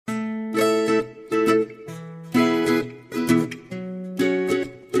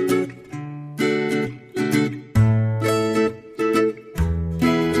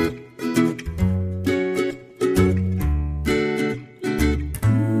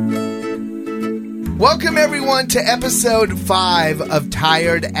Welcome, everyone, to episode 5 of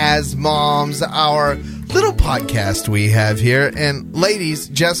Tired as Moms, our little podcast we have here. And ladies,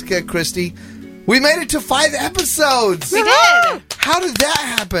 Jessica, Christy, we made it to 5 episodes. We did. How did that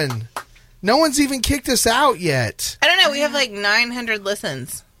happen? No one's even kicked us out yet. I don't know. We have like 900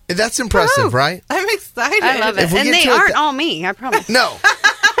 listens. That's impressive, right? I'm excited. I love it. If we And get they to aren't all me, I promise. No.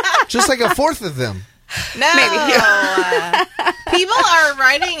 Just like a fourth of them. No. Maybe. People are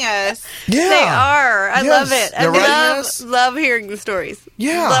writing us. Yeah. They are. I Yes, love it. they're writing I us. love hearing the stories.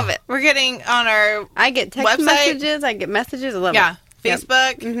 Yeah. Love it. We're getting on our I get text website. messages. I get messages. I love it. Yep.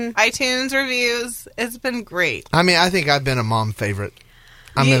 Facebook, iTunes reviews. It's been great. I mean, I think I've been a mom favorite.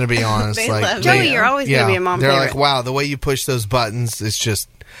 I'm going to be honest. They like, love you. Joey, you're always going to be a mom they're favorite. like, wow, the way you push those buttons is just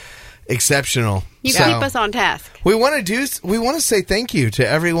exceptional. You So, keep us on task. We want to say thank you to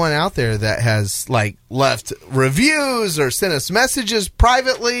everyone out there that has like left reviews or sent us messages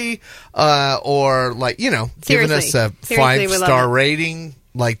privately, or like given us a Seriously, we love 5-star it. rating.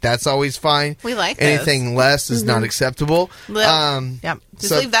 Like that's always fine. We like anything less is not acceptable. Yep. Just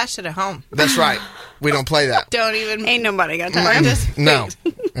so- leave that shit at home. That's right. We don't play that. Don't even. Ain't nobody got or time. just No,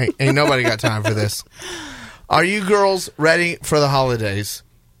 ain't nobody got time for this. Are you girls ready for the holidays?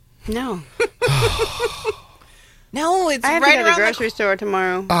 No. No, it's I have right to go to the around grocery store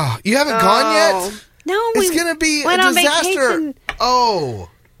tomorrow. Oh, you haven't gone yet? No, It's gonna be a went on disaster. vacation. Oh,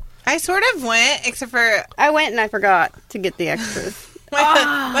 I sort of went, except for I went and I forgot to get the extras.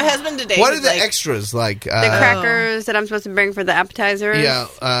 my husband today. what are was the like, extras like? The crackers that I'm supposed to bring for the appetizers. Yeah,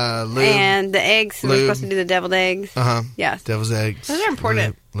 lube, And the eggs. We're lube. supposed to do the deviled eggs. Yes, devil's eggs. Those are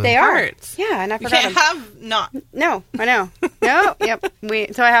important. Lube. They are. Parts. Yeah, and I You forgot can't them. have not. No, I know. No, yep.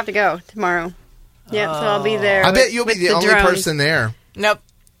 So I have to go tomorrow. Yep, so I'll be there. I bet with- you'll be with the only drones. person there. Nope.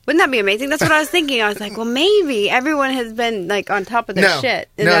 Wouldn't that be amazing? That's what I was thinking. I was like, well, maybe everyone has been like on top of their No, shit.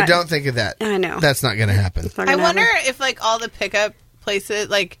 no, And that- don't think of that. I know. That's not going to happen. it's not I gonna wonder happen. if like all the pickup places,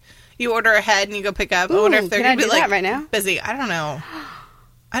 like you order ahead and you go pick up. I Ooh, wonder if they're can I gonna be do that like right now? busy. I don't know.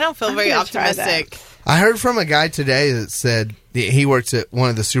 I don't feel I'm very gonna try that. optimistic. I heard from a guy today that said he works at one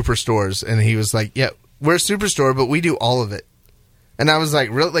of the superstores, and he was like, "Yeah, we're a superstore, but we do all of it." And I was like,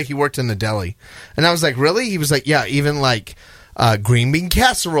 "Really?" Like he worked in the deli, and I was like, "Really?" He was like, "Yeah, even like green bean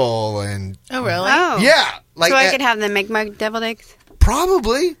casserole and Oh really? Oh. yeah, like So I could have them make my deviled eggs?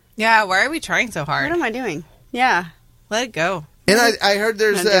 probably." Yeah. Why are we trying so What hard? am I doing? Yeah. Let it go. And I heard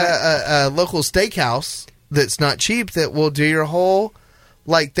there's I'll do a local steakhouse that's not cheap that will do your whole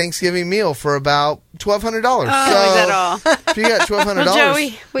like Thanksgiving meal for about $1,200. Oh, is that all? If you got $1,200 Well,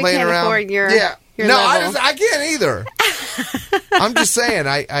 Joey, we laying can't around, afford your no, level. I can't either. I'm just saying,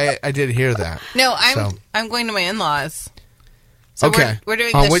 I did hear that. No, So. I'm going to my in-laws. So Okay, we're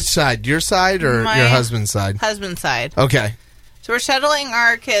doing on the which side? Your side or My your husband's side? husband's side. Okay, So we're shuttling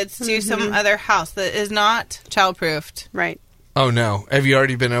our kids to some other house that is not child-proofed. Right. oh no, have you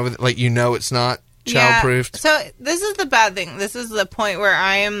already been over? Like it's not child-proofed. So this is the bad thing. This is the point where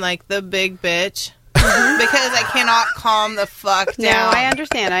I am like the big bitch because I cannot calm the fuck No, down. I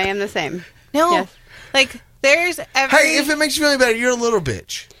understand. I am the same. No, Yes. like there's every. Hey, if it makes you feel any better, you're a little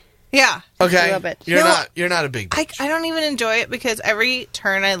bitch. yeah. Okay, little bitch. you're No, not. You're not a big bitch. I don't even enjoy it because every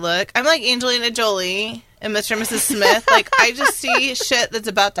turn I look, I'm like Angelina Jolie and Mr. and Mrs. Smith. Like I just see shit that's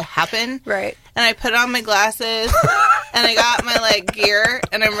about to happen, Right. and I put on my glasses and I got my like gear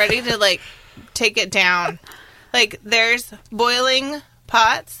and I'm ready to like take it down. Like there's boiling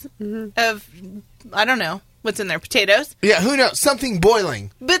pots of I don't know what's in there, potatoes, Yeah, who knows? Something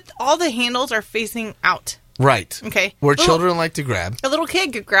boiling. but all the handles are facing out. Right. Okay, Where Little- children like to grab. a little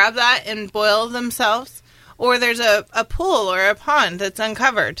kid could grab that and boil themselves. Or there's a pool or a pond that's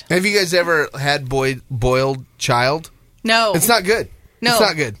uncovered. Have you guys ever had boiled child? No. It's not good. No. It's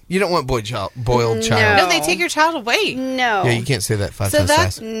not good. You don't want boiled child. No, they take your child away. No. Yeah, you can't say that 5 So times that's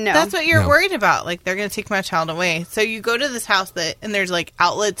fast. No. that's what you're No. worried about. Like they're going to take my child away. So you go to this house and there's like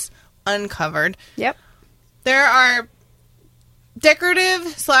outlets uncovered. Yep. There are decorative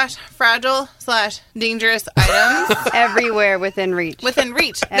 / fragile / dangerous items Everywhere within reach. within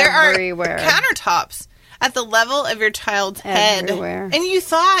reach. Everywhere. There are countertops at the level of your child's Everywhere. head. And you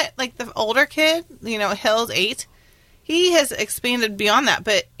thought, like the older kid, Hill's 8, he has expanded beyond that.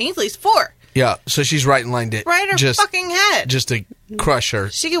 But Ainsley's 4. Yeah, so she's right in line to Right her just fucking head. just to crush her.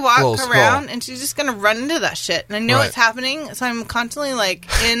 She could walk little skull. around and she's just gonna run into that shit. And I know Right. it's happening, so I'm constantly like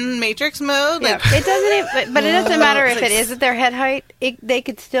in Matrix mode. Yeah. Like, It doesn't, but it doesn't matter if It's it like- is at their head height. They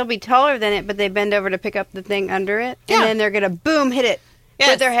could still be taller than it, but they bend over to pick up the thing under it, Yeah. and then they're gonna boom hit it Yes.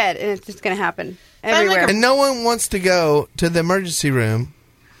 with their head, and it's just gonna happen I'm like everywhere. And no one wants to go to the emergency room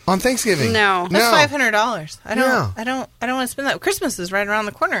on Thanksgiving. No. that's $500. I don't Yeah. want to spend that. Christmas is right around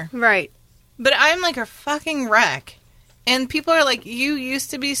the corner. Right. But I'm like a fucking wreck. And people are like, you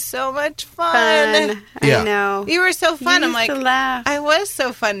used to be so much fun. Yeah. I know. You were so fun. You I'm like, used to laugh. I was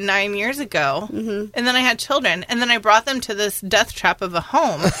so fun 9 years ago. Mm-hmm. And then I had children. And then I brought them to this death trap of a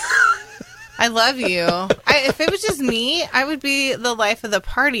home. I love you. If it was just me, I would be the life of the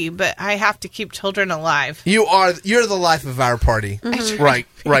party, but I have to keep children alive. You're the life of our party.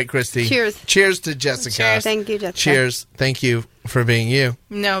 Mm-hmm. Right, Christy. Cheers to Jessica. Cheers. Thank you, Jessica. Cheers. Thank you for being you.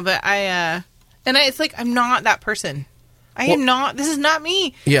 No, but it's like, I'm not that person. I am not. This is not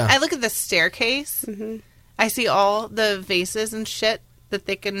me. Yeah. I look at the staircase. Mm-hmm. I see all the vases and shit that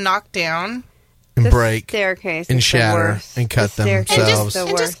they can knock down. And The break. staircase And is the shatter. worst. And cut The staircase themselves. is the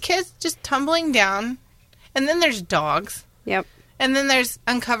And worst. just kids just tumbling down. And then there's dogs. Yep. And then there's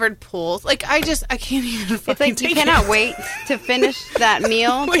uncovered pools. Like, I can't even fucking It's like you take cannot it. wait to finish that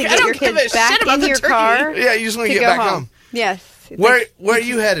meal to Like, I get don't your give a kids back shit about in the your turkey. car. Yeah, you just want to get go back home. Yes. It's Where like- are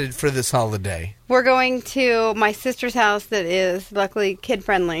you headed for this holiday? We're going to my sister's house that is luckily kid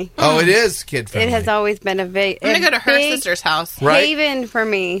friendly. Oh, it is kid friendly. It has always been a I'm going to go to her big sister's house. Right. haven for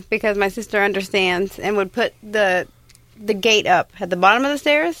me because my sister understands and would put the gate up at the bottom of the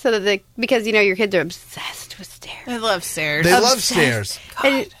stairs so that because your kids are obsessed with stairs. I love stairs. They love stairs.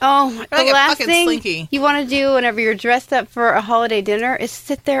 And, the like a last fucking thing slinky. you want to do whenever you're dressed up for a holiday dinner is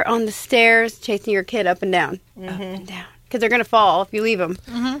sit there on the stairs chasing your kid up and down, up and down, because they're going to fall if you leave them.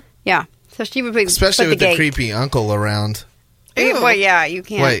 Mm-hmm. Yeah, so she would Especially put with the the gate. creepy uncle around. Ew. Well, yeah, you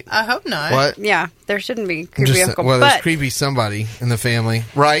can't. Wait, I hope not. what? Yeah, there shouldn't be creepy uncle. There's but creepy somebody in the family,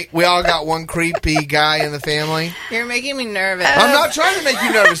 right? We all got one creepy guy in the family. You're making me nervous. I'm not trying to make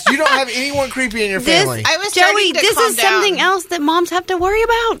you nervous. You don't have anyone creepy in your this, family. I was Joey, starting to this calm is something down. else that moms have to worry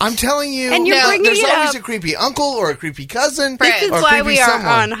about. I'm telling you, And you're bringing there's it always up. a creepy uncle or a creepy cousin. This is or a why creepy we are someone.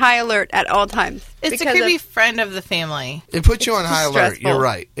 on high alert at all times. It's a because creepy of- friend of the family. It puts you on It's high just alert. stressful. You're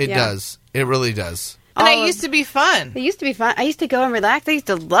right. It Yeah. does. It really does. And all I of- used to be fun. It used to be fun. I used to go and relax. I used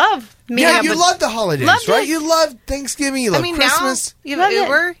to love meeting Yeah, up you with- love the holidays, Loved right? it. You love Thanksgiving. You love I mean, Christmas. now you have Love it.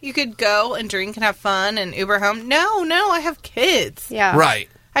 Uber. You could go and drink and have fun and Uber home. No, I have kids. Yeah. Right,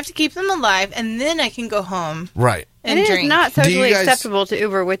 I have to keep them alive, and then I can go home right. and It drink. is not Do you socially guys- acceptable to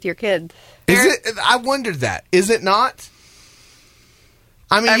Uber with your kids. Is it? I wondered that. Is it not?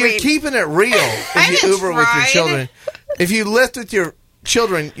 I mean, you're keeping it real if you haven't Uber with your tried. children. If you Lyft with your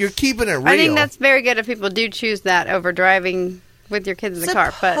children, you're keeping it real. I think that's very good if people do choose that over driving with your kids in the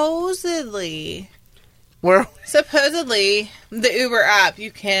car. But Supposedly, Where? the Uber app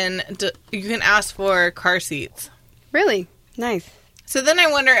you can ask for car seats. really nice. So then I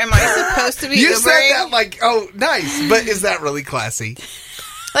wonder, am I supposed to be You Ubering? said that like, oh, nice, but is that really classy?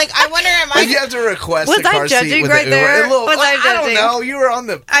 Like, I wonder, am If you I? have to request Was a car I seat judging with right an Uber, there? a little, Was I I don't judging? know. You were on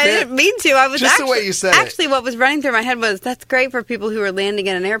the. I didn't mean to. I was Just the actually, way you said it. Actually, what was running through my head was that's great for people who are landing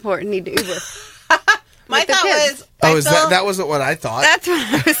in an airport and need to Uber. My with the thought kids. was, Oh, I is felt- that wasn't what I thought? That's what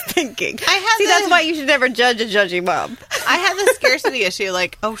I was thinking. I had See, the- that's why you should never judge a judgy mom. I had the scarcity issue.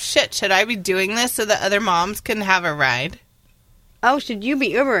 Like, oh shit, should I be doing this so that other moms can have a ride? Oh, should you be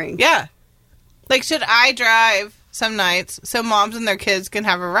Ubering? Yeah. Like, should I drive some nights so moms and their kids can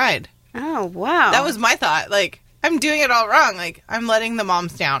have a ride? Oh, wow. That was my thought. Like, I'm doing it all wrong. Like, I'm letting the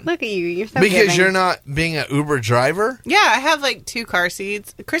moms down. Look at you. You're so Because giving. you're not being an Uber driver. Yeah, I have like 2 car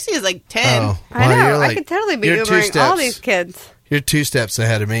seats. Chrissy is like 10. Oh, I well, know. you're I like- could totally be you're 2 Ubering all steps. these kids. You're 2 steps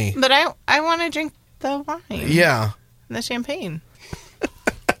ahead of me. But I want to drink the wine. Yeah. And the champagne.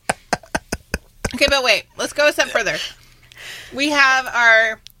 Okay, but wait. Let's go a step further. We have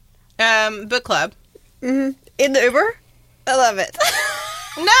our book club. In the Uber? I love it.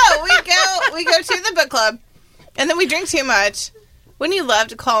 No, we go to the book club, and then we drink too much. Wouldn't you love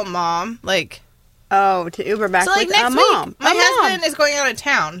to call mom? Like, Oh, to Uber back so like with a next mom. week, my A mom. husband is going out of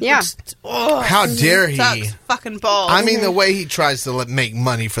town. Yeah. Which, oh, How dare he? sucks fucking balls. I mean, the way he tries to make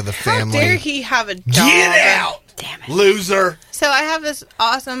money for the how family. dare he have a job? Get out, Damn it. loser! So I have this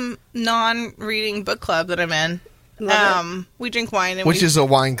awesome non-reading book club that I'm in. Love We drink wine, and Which is a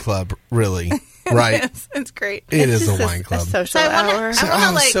wine club, really, right? it's great. It is It's a just wine club. A social So I wanna- hour. I wanna, I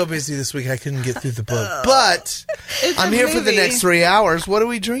was like- so busy this week I couldn't get through the book. But It's I'm a here for the movie. next 3 hours. What are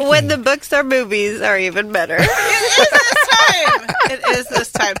we drinking? When the books are movies are even better. It is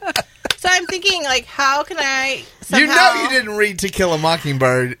this time. So I'm thinking, like, how can I somehow... You know you didn't read To Kill a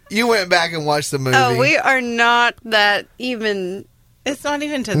Mockingbird. You went back and watched the movie. Oh, we are not that even. It's not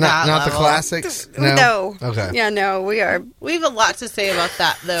even to not that the level. classics? No. Okay. Yeah, no, we are. We have a lot to say about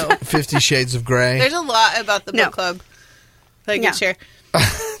that, though. 50 Shades of Grey. There's a lot about the book No. club that I Yeah. could share.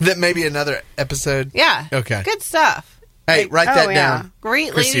 That may be another episode. Yeah. Okay. Good stuff. Hey, write oh, that yeah. down.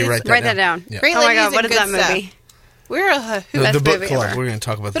 Great Christy, ladies. wrait Write that down. Yeah. Great Oh my ladies god, what and is that good stuff. movie? We're a who The best book movie club. ever. We're going to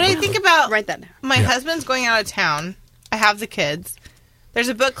talk about the But I book think club. about Write that down. my husband's going out of town. I have the kids. There's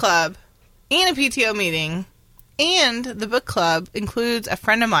a book club and a PTO meeting. And the book club includes a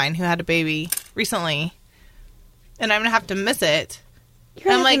friend of mine who had a baby recently. And I'm going to have to miss it. You're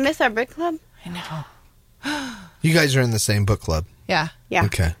going I'm to like- miss our book club? I know. You guys are in the same book club. Yeah. Yeah.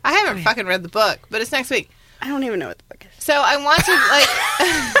 Okay. I haven't fucking read the book, but it's next week. I don't even know what the book is. So I want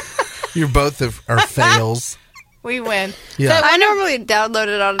to, You're both are fails. we win. Yeah. So I normally download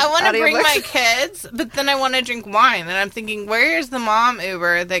it on I want to bring audiobooks. my kids, but then I want to drink wine. And I'm thinking, where's the mom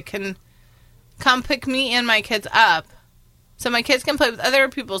Uber that can come pick me and my kids up so my kids can play with other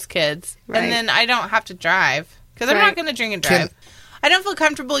people's kids, Right. and then I don't have to drive because I'm Right. not going to drink and drive. I don't feel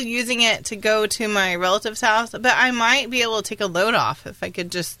comfortable using it to go to my relative's house, but I might be able to take a load off if I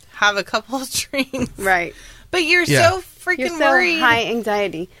could just have a couple of drinks. Right. But you're Yeah. so freaking You're so worried. high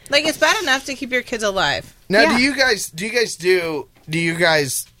anxiety. Like, it's bad enough to keep your kids alive. Now, Yeah. do you guys do Do you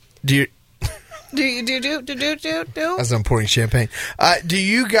as I'm pouring champagne, do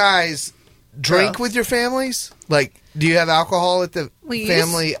you guys drink Bro. with your families? Like, do you have alcohol at the We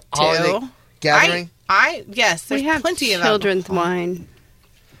family used holiday to. gathering? Yes, there's We have plenty of children's alcohol. wine.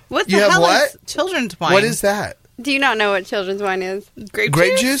 What You the have hell what? is children's wine? What is that? Do you not know what children's wine is? grape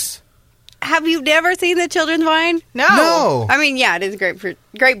Grape juice? juice? Have you never seen the children's wine? No. No. I mean, yeah, it is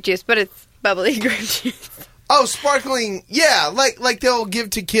grape juice, but it's bubbly grape juice. Oh, sparkling. Yeah, like they'll give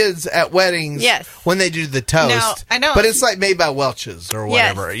to kids at weddings. Yes. When they do the toast. No, I don't- But it's like made by Welch's or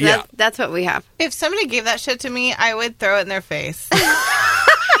whatever. Yes, Yeah. that's what we have. If somebody gave that shit to me, I would throw it in their face.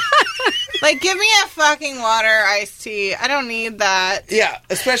 Like, give me a fucking water iced tea. I don't need that. Yeah,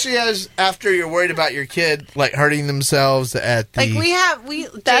 especially as after you're worried about your kid like hurting themselves at the.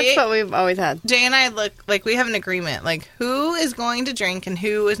 Like, That's what we've always had. Jay and I look like we have an agreement. Like, who is going to drink and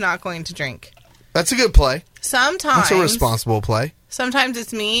who is not going to drink. That's a good play. Sometimes. That's a responsible play. Sometimes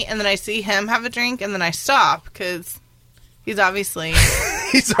it's me, and then I see him have a drink, and then I stop because he's obviously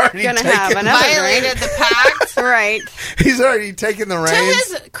He's already Gonna have taken. another violated the pact. Right. He's already taken the To reins.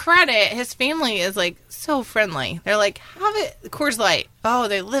 his credit, his family is like so friendly. They're like, have it Coors Light. Oh,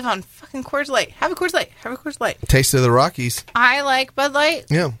 they live on fucking Coors Light. Have a Coors Light. Have a Coors Light. Taste of the Rockies. I like Bud Light.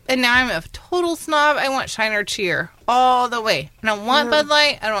 Yeah. And now I'm a total snob. I want Shiner Cheer all the way. I don't want Bud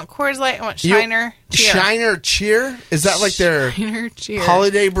Light. I don't want Coors Light. I want Shiner Cheer. Shiner Cheer? Is that like their Shiner Cheer.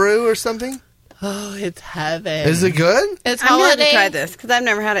 holiday brew or something? Oh, it's heaven. Is it good? It's I'm going to have holiday. to try this because I've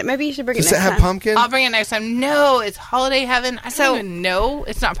never had it. Maybe you should bring Does it it next have time. pumpkin? I'll bring it next time. No, it's holiday heaven. I don't So- even know.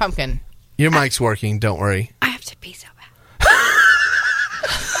 It's not pumpkin. Your mic's working. Don't worry. I have to pee so bad.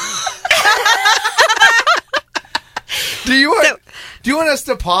 Do you want us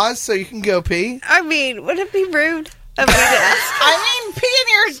to pause so you can go pee? I mean, would it be rude of me to ask? I mean,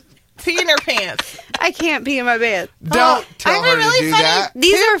 pee in your pants. I can't pee in my bants. Don't tell I have a her really to do funny- that.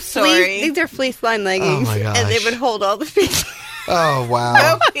 These are fleece line leggings, Oh my and they gosh. would hold all the feet. Oh Go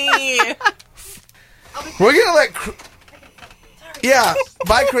wow. pee. We're gonna let. Yeah,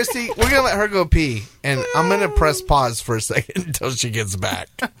 bye, Christy. We're gonna let her go pee, and I'm gonna press pause for a second until she gets back.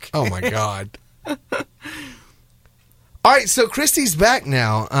 Oh my god. All right, so Christy's back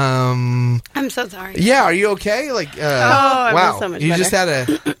now. I'm so sorry. Yeah, are you okay? Like, I feel wow, so much you better. just had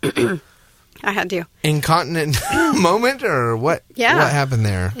a I had to. incontinent moment, or what? Yeah. what happened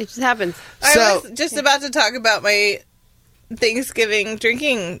there? It just happens. I So was just about to talk about my Thanksgiving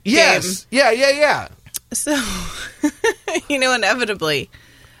drinking yes, yeah. game. So, inevitably,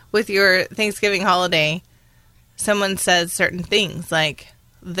 with your Thanksgiving holiday, someone says certain things like,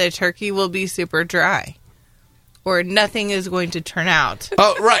 the turkey will be super dry, or nothing is going to turn out.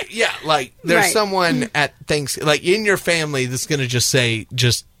 Oh, right, yeah. Like, there's Right. someone at Thanksgiving, like in your family, that's going to just say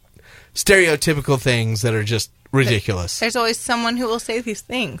just stereotypical things that are just ridiculous. There's always someone who will say these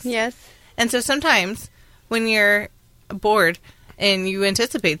things. Yes. And so sometimes when you're bored and you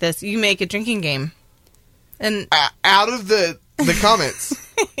anticipate this, you make a drinking game. And Out of the comments.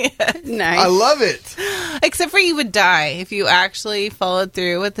 Nice. I love it. except for you would die if you actually followed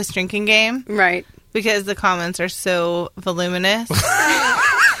through with this drinking game Right. because the comments are so voluminous.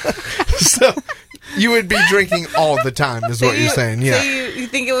 So you would be drinking all the time, is what you're saying. Yeah. So you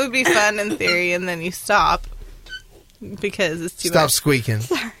think it would be fun in theory, and then you stop because it's too Stop much. squeaking.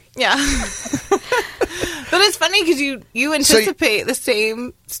 Yeah. But it's funny because you anticipate the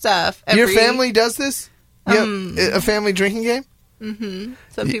same stuff. Your every- family does this? Yeah, a family drinking game?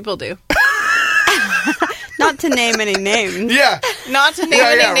 Some people do. Not to name any names. Yeah. Not to name Yeah,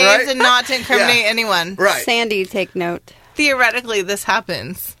 any yeah, names right? and not to incriminate Yeah. anyone. Right. Sandy, take note. Theoretically, this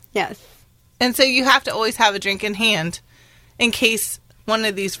happens. Yes. And so you have to always have a drink in hand in case one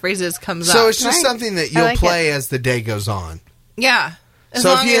of these phrases comes So up. it's just Right. something that I you'll like play as the day goes on. Yeah. As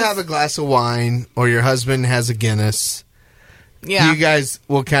So if long you as- have a glass of wine or your husband has a Guinness, yeah. you guys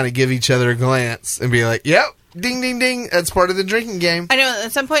will kind of give each other a glance and be like, "Yep, ding, ding, ding." That's part of the drinking game. I know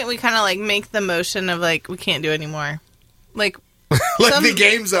at some point we kind of like make the motion of like, we can't do it anymore. Like, Like Some- the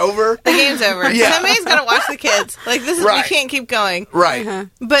game's over. the game's over. Yeah. Somebody's got to watch the kids. Like, this is, Right. we can't keep going. Right. Uh-huh.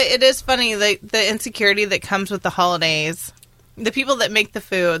 But it is funny, like, the insecurity that comes with the holidays. The people that make the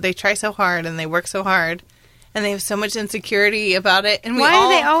food, they try so hard and they work so hard. And they have so much insecurity about it. And we Why all,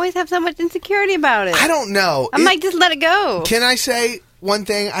 do they always have so much insecurity about it? I don't know. I'm like, just let it go. Can I say one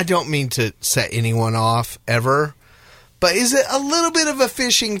thing? I don't mean to set anyone off ever, but is it a little bit of a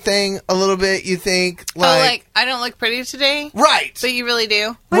fishing thing? A little bit, you think? like, I don't look pretty today, Right. but you really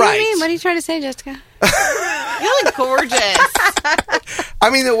do. What right. do you mean? What are you trying to say, Jessica? You look gorgeous. I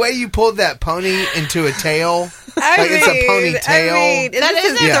mean, the way you pulled that pony into a tail. It's a ponytail. That this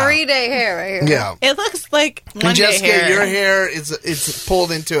is is- Yeah. 3-day hair right here. Yeah. It looks like And one day Jessica, hair. your hair it's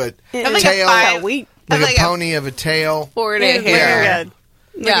pulled into a It I'm is like tail, a 5 week. like I'm a like a pony of a tail. 4-day It's hair. Yeah. looking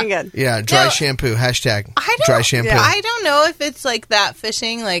good. Looking Yeah. good. Yeah, dry No. shampoo. Hashtag I don't, dry shampoo. Yeah. I don't know if it's like that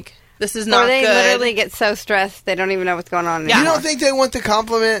fishing. Like, this is Or not they good. literally get so stressed they don't even know what's going on Yeah. You anymore. don't think they want the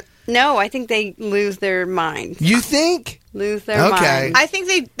compliment? No, I think they lose their mind. You think? Lose their Okay. mind. I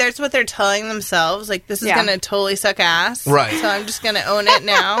think that's what they're telling themselves. Like, this is Yeah. gonna totally suck ass. Right. So I'm just gonna own it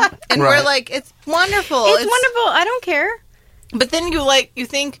now. And Right. we're like, it's wonderful. It's wonderful. I don't care. But then you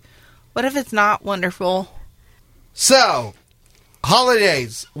think, what if it's not wonderful? So,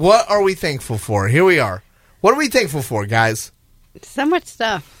 holidays. What are we thankful for? Here we are. What are we thankful for, guys? So much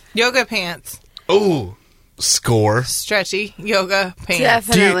stuff. Yoga pants. Ooh, score. Stretchy yoga pants.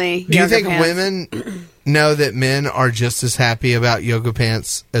 Definitely. Do you yoga think pants. women know that men are just as happy about yoga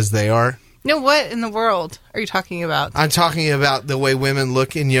pants as they are? No, what in the world are you talking about? I'm talking about the way women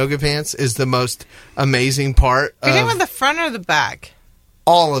look in yoga pants is the most amazing part Are you talking of about the front or the back?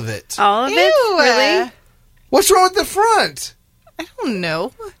 all of it. All of it? Ew, Really? What's wrong with the front? I don't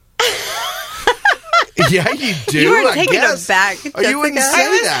know. Yeah, you do. You were I taken guess. aback, Oh, you wouldn't Jessica. say I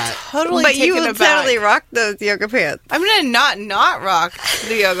was that. totally But you taken would aback. totally rock those yoga pants. I'm gonna not rock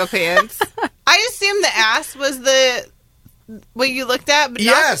the yoga pants. I assumed the ass was the what you looked at, but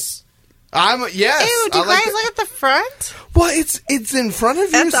Yes. Yes. Ew, do I you like guys look at the front? Well, it's in front of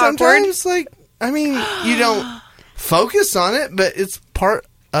you That's awkward. sometimes. Like, I mean, you don't focus on it, but it's part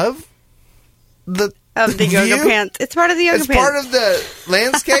of the Of the yoga view. pants. It's part of the yoga It's pants. part of the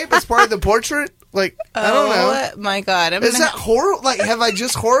landscape. It's part of the portrait. Like, I don't know. Oh my god, Is that horror? Like, have I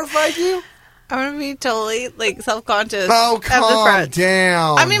just horrified you? I'm gonna be totally like self-conscious. Oh, of the calm front.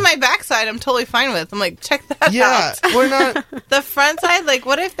 down. I mean, my backside, I'm totally fine with. I'm like, check that yeah, out. we're not. The front side, like,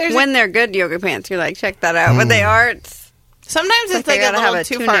 what if there's when they're good yoga pants, you're like, check that out. When they are, it's sometimes it's they like a gotta have little a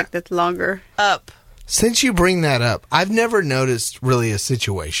too tunic far that's longer. up. Since you bring that up, I've never noticed really a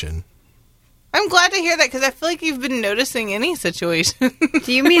situation. I'm glad to hear that because I feel like you've been noticing any situation.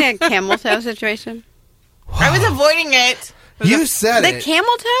 Do you mean a camel toe situation? I was avoiding it. You said The it.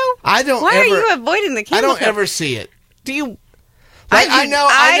 camel toe? I don't Why ever. are you avoiding the camel I don't toe? ever see it. Do you? Like, I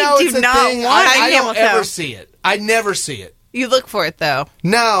know do it's a not thing. want I a camel don't ever toe. see it. I never see it. You look for it though.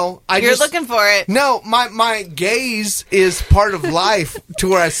 No, You're looking for it. No, my gaze is part of life to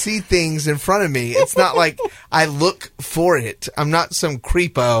where I see things in front of me. It's not like I look for it. I'm not some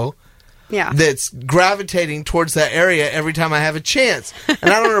creepo Yeah. that's gravitating towards that area every time I have a chance. And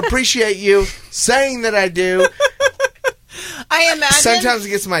I don't appreciate you saying that I do. I imagine. Sometimes it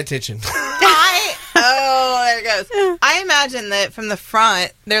gets my attention. There it goes. I imagine that from the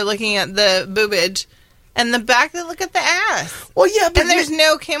front they're looking at the boobage, and the back they look at the ass. Well, yeah, but And there's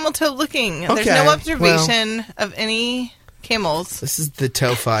no camel toe looking. There's Okay, no observation of any camels. this is the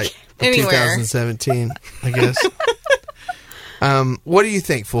toe fight of Anywhere. 2017, I guess. What are you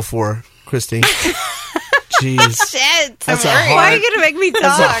thankful for, Christy? Jeez. Shit. That's a Why are hard- you going to make me talk?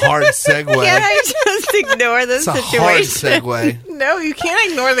 That's a hard segue. Can't I just ignore this It's a hard situation? segue. No, you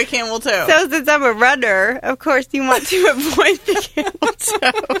can't ignore the camel toe. So since I'm a runner, of course you want to avoid the camel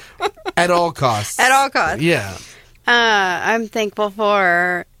toe. At all costs. At all costs. Yeah. I'm thankful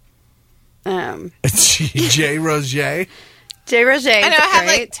for J. Roger. J. Roger. I know I that's have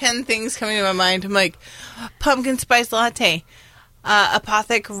great. like 10 things coming to my mind. I'm like, pumpkin spice latte,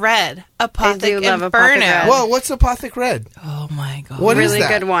 Apothic Red, Apothic do love Inferno. Apothic Red. Whoa, what's Apothic Red? Oh my god! What is really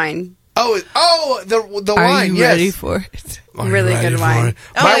that? good wine. Oh, the Are wine. you yes. ready for it? Are you Really ready good for wine. it?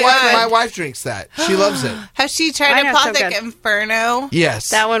 Oh my my wife, God. my wife drinks that. She loves it. Has she tried I know, so Apothic good. Inferno? Yes.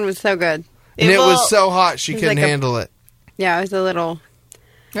 That one was so good. and it will- was so hot she was couldn't like a- handle it. Yeah, it was a little.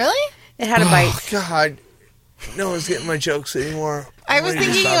 Really? It had a bite. Oh God, no one's getting my jokes anymore. I was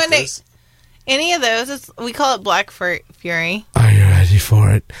thinking you would any of those. We call it Black Fury. Are you ready for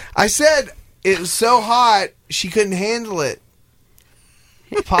it? I said it was so hot she couldn't handle it.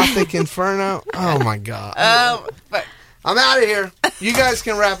 Pothic Inferno. Oh my god. But I'm out of here. You guys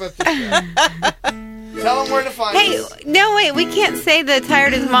can wrap up the show. Tell them where to find us. Hey, no, wait. We can't say the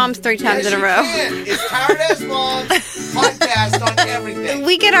Tired as Moms 3 times in a row. Can. It's Tired as Moms podcast on everything.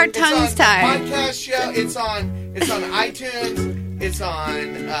 We get our tongues tied. Podcast show. It's on iTunes. It's on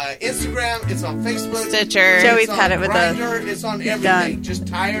Instagram. It's on Facebook. Stitcher. Joey's It's had on it with Grindr. It's on everything. Done. Just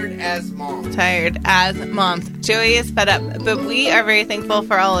Tired as Moms. Tired as moms. Joey is fed up, but we are very thankful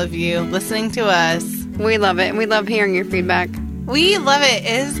for all of you listening to us. We love it. And we love hearing your feedback. We love it.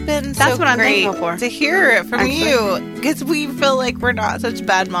 It's been That's so what I'm great thankful for. to hear it from Actually. you, because we feel like we're not such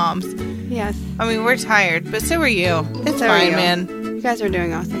bad moms. Yes. I mean, we're tired, but so are you. It's So are fine, you. man. You guys are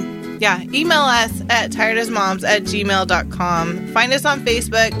doing awesome. Yeah, email us at tiredasmoms@gmail.com. Find us on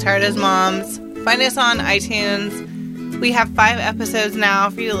Facebook, Tired as Moms. Find us on iTunes. We have 5 episodes now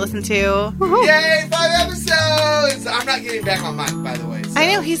for you to listen to. Yay, 5 episodes! I'm not getting back on mic, by the way. So.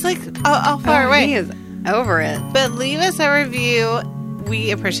 I know, he's like far Oh, away. He is over it. But leave us a review. We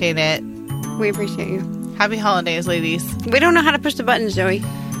appreciate it. We appreciate you. Happy holidays, ladies. We don't know how to push the buttons, Joey.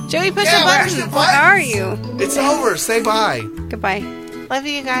 Joey, push Yeah, the where's button. the Where are you? It's over. Say bye. Goodbye. Love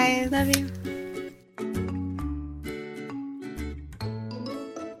you guys. Love you.